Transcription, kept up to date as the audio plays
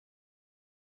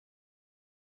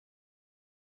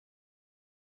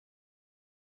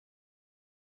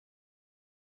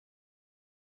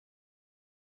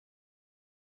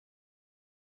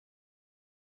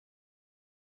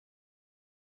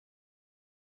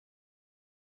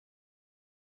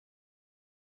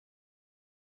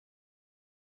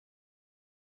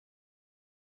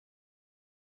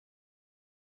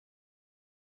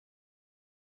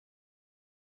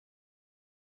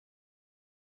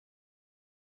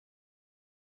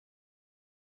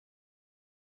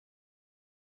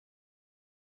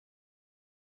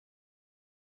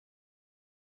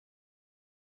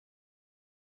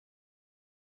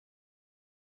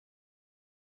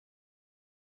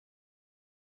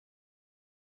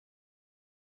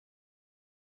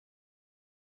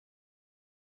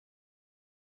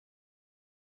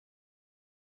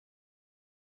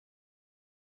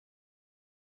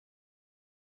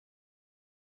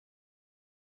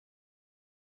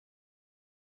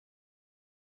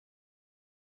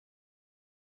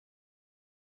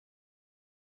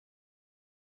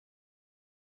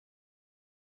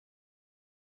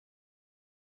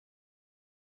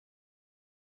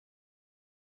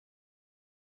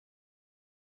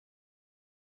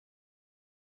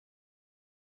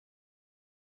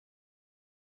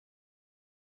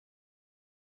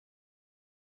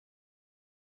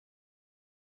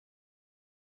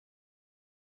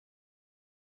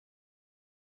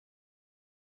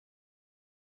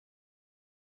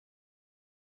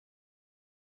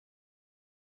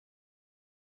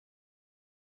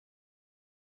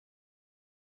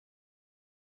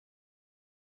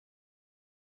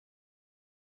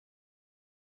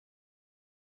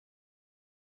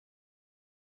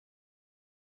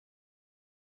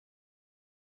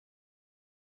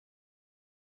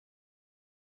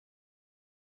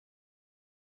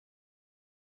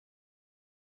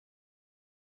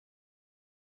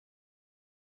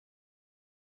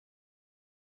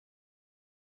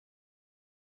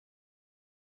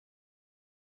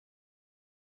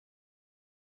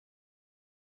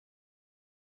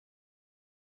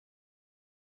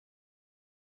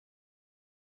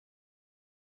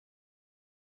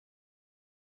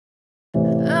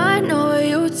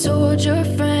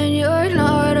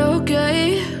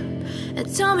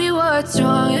Tell me what's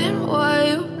wrong and why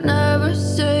you never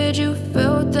said you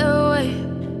felt that way.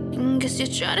 And guess you're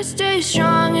trying to stay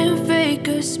strong and fake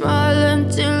a smile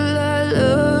until I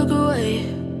look away.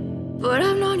 But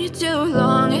I've known you too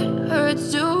long, it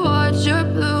hurts to watch your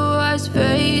blue eyes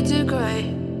fade to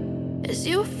gray as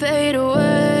you fade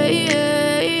away,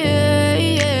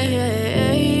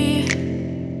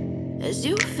 as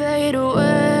you fade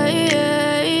away.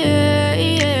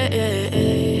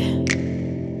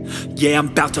 Yeah, I'm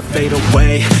about to fade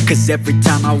away, cause every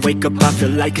time I wake up I feel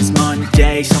like it's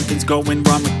Monday. Something's going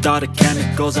wrong with all the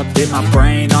chemicals up in my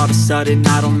brain. All of a sudden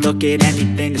I don't look at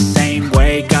anything the same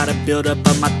way. Gotta build up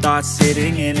of my thoughts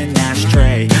sitting in an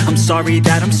ashtray. I'm sorry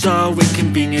that I'm so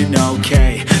inconvenient,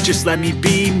 okay. Just let me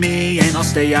be me and I'll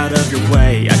stay out of your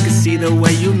way. I can see the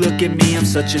way you look at me, I'm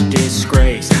such a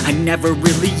disgrace. I never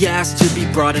really asked to be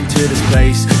brought into this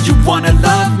place. You wanna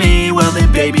love me? Well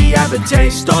then baby have a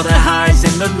taste. All the highs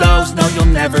and the lows, no, you'll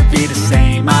never be the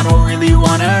same. I don't really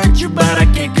wanna hurt you, but I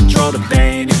can't control the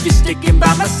pain. If you're sticking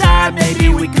by my side, maybe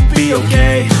we could be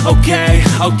okay. Okay,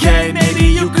 okay, maybe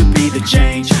you could be the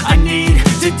change I need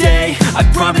today. I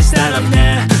promise that I've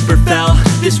never felt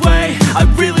this way. I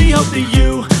really hope that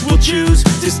you will choose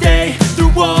to stay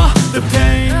through all the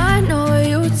pain. I know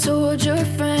you told your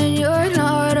friend you're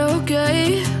not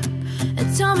okay,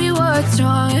 and tell me what's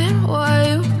wrong and why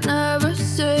you never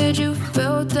said you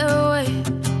felt that way.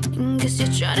 Guess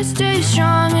you're trying to stay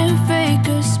strong and fake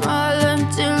a smile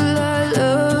until I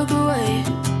look away.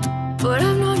 But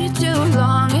I've known you too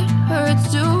long, it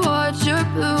hurts to watch your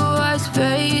blue eyes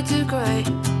fade to gray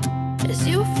as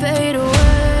you fade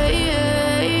away,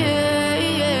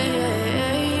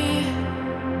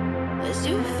 as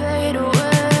you fade away,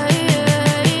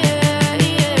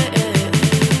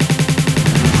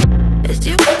 as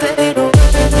you fade away.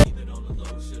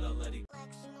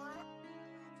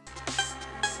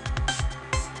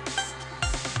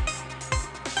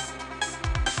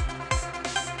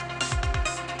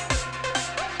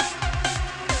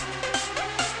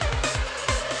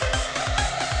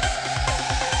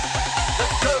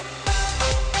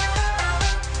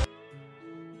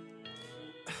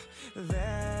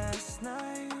 Last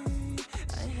night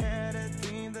I had a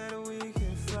dream that we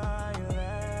could fly.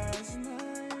 Last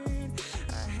night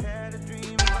I had a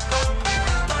dream about you.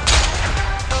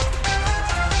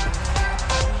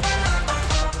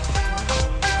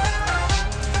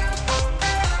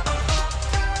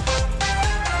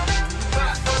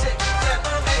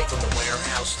 From the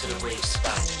warehouse to the rave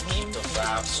spot, keep the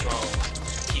vibe strong,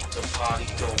 keep the party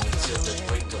going till the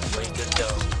break of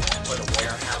dawn. From the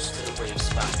warehouse to the rave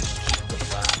spot, keep the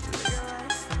vibe.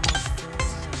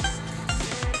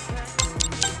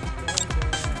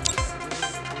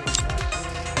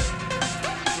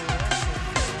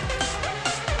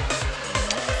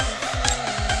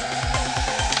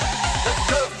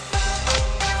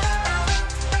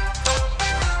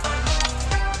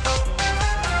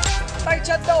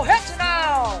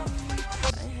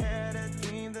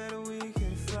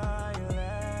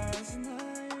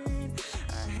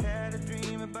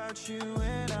 you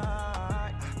and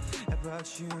I,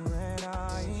 about you and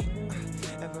I,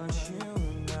 about you and I.